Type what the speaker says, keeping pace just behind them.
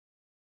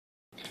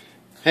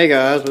Hey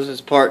guys, this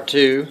is part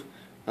two.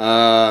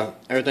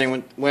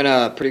 Everything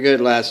went pretty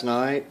good last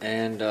night,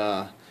 and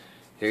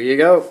here you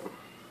go.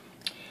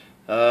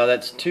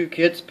 That's two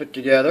kits put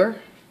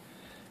together,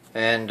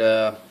 and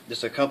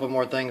just a couple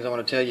more things I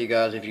want to tell you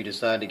guys if you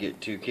decide to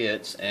get two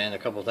kits, and a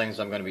couple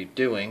things I'm going to be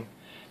doing,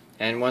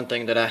 and one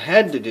thing that I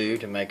had to do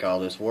to make all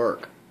this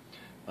work.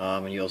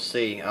 And you'll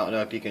see, I don't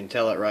know if you can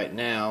tell it right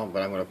now,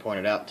 but I'm going to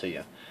point it out to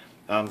you.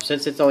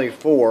 Since it's only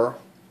 4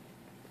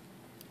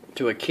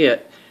 to a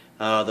kit,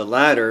 the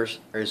ladders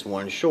is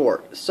one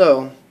short.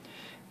 So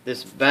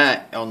this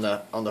back on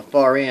the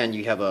far end,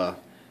 you have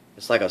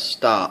it's like a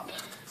stop.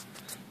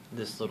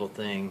 This little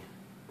thing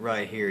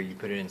right here, you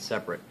put it in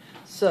separate.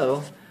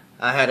 So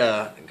I had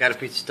got a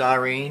piece of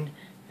styrene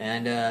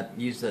and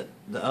used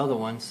the other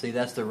one. See,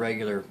 that's the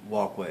regular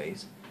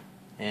walkways,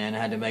 and I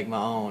had to make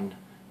my own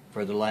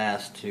for the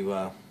last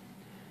to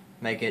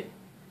make it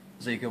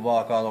so you could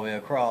walk all the way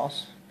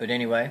across. But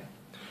anyway,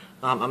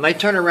 I may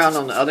turn around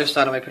on the other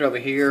side. I may put it over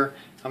here.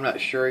 I'm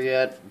not sure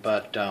yet,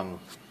 but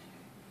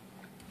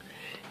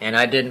and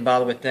I didn't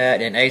bother with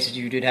that. And Ace,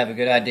 you did have a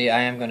good idea.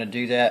 I am going to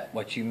do that.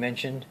 What you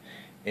mentioned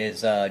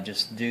is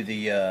just do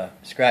the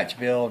scratch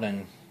build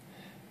and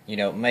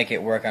make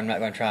it work. I'm not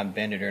going to try and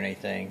bend it or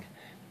anything,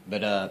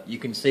 but you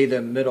can see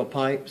the middle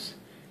pipes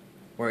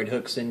where it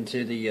hooks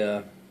into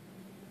the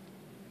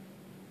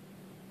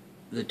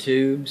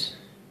tubes.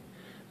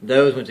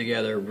 Those went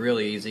together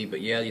really easy, but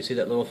yeah, you see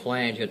that little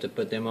flange, you have to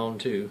put them on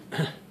too.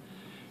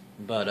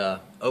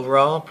 But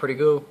overall, pretty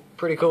cool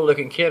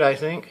looking kit, I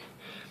think.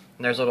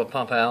 And there's a little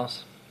pump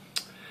house.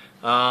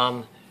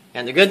 And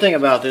the good thing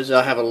about this is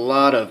I have a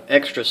lot of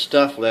extra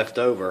stuff left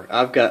over.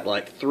 I've got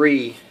like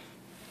three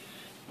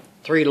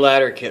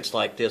ladder kits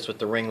like this with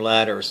the ring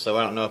ladders, so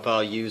I don't know if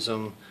I'll use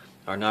them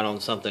or not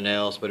on something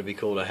else, but it'd be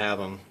cool to have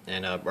them,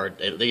 and or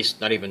at least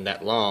not even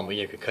that long, but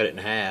you could cut it in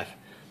half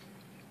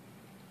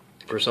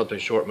for something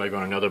short, maybe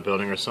on another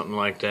building or something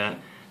like that.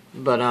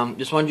 But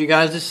just wanted you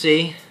guys to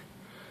see.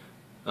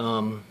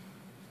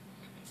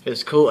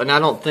 It's cool, and I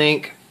don't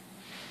think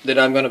that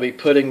I'm going to be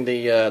putting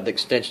the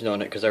extension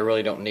on it because I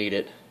really don't need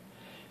it.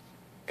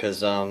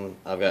 Because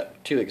I've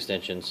got 2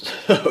 extensions,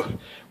 well,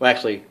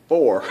 actually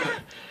 4,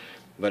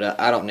 but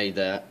I don't need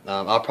that.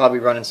 I'll probably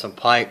run in some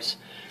pipes,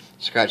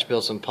 scratch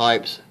build some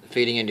pipes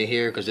feeding into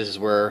here, because this is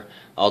where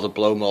all the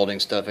blow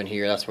molding stuff in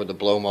here. That's where the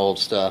blow mold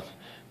stuff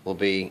will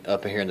be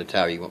up in here in the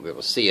tower. You won't be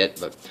able to see it,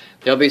 but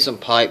there'll be some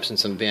pipes and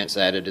some vents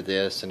added to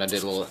this. And I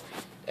did a little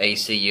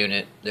AC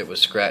unit that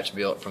was scratch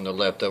built from the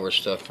leftover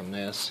stuff from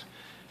this.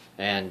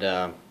 And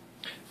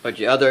but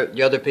the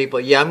other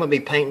people, yeah, I'm gonna be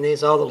painting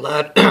these, all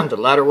the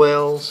ladder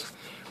wells,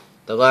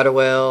 and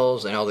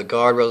all the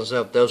guardrails and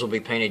stuff. Those will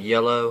be painted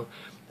yellow.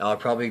 I'll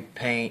probably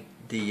paint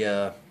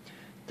the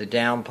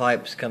down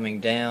pipes coming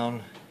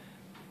down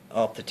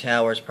off the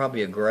towers,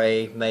 probably a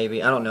gray,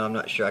 maybe. I don't know. I'm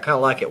not sure. I kind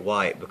of like it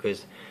white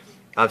because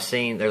I've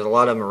seen there's a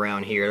lot of them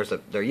around here.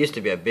 There used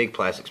to be a big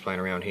plastics plant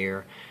around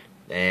here,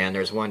 and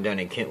there's one down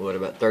in Kentwood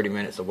about 30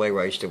 minutes away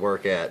where I used to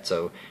work at,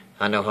 so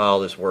I know how all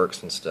this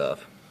works and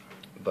stuff.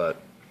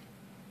 But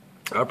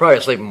I'll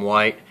probably sleep in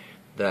white,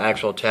 the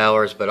actual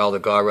towers, but all the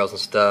guardrails and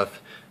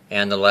stuff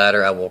and the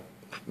ladder I will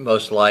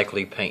most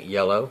likely paint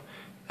yellow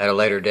at a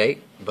later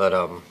date.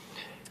 But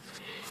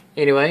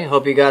anyway,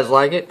 hope you guys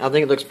like it. I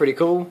think it looks pretty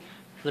cool.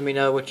 Let me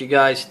know what you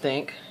guys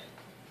think.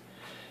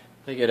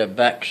 Let me get a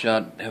back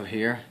shot over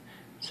here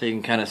so you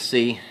can kind of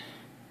see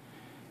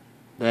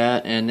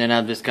that. And then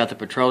I've just got the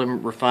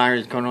petroleum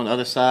refineries going on the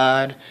other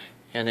side,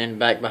 and then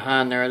back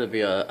behind there there'll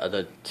be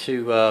the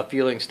 2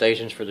 fueling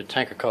stations for the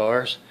tanker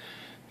cars.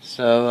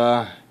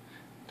 So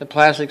the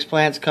plastics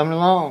plant's coming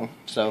along.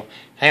 So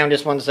hang on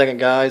just 1 second,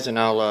 guys, and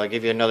I'll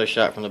give you another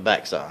shot from the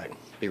back side.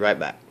 Be right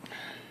back.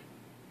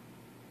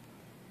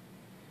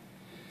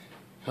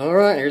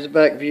 Alright, here's the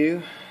back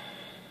view.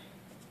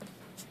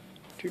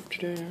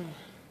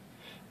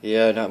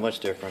 Yeah, not much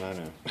different, I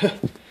know.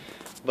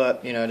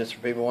 But, just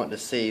for people wanting to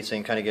see, so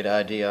you can kind of get an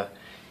idea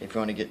if you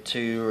want to get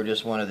 2 or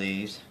just one of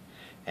these.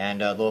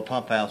 And the little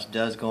pump house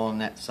does go on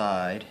that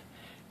side.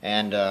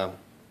 And the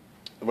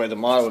way the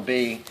model would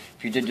be,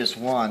 if you did just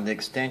one, the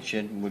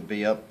extension would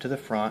be up to the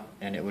front,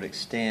 and it would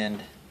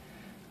extend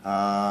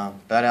about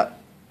out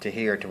to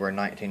here to where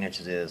 19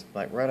 inches is.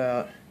 Like right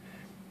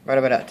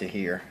about out to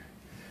here.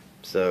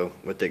 So,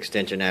 with the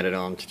extension added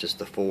on to just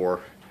the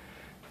 4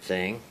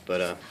 thing.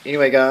 But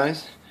anyway,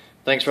 guys,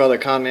 thanks for all the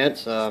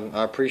comments.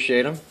 I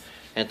appreciate them,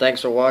 and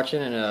thanks for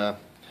watching. And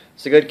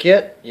it's a good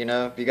kit.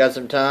 If you got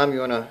some time, you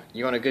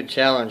want a good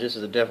challenge, this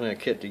is definitely a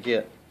kit to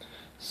get.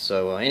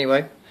 So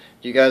anyway,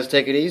 you guys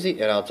take it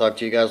easy, and I'll talk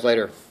to you guys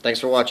later. Thanks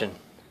for watching.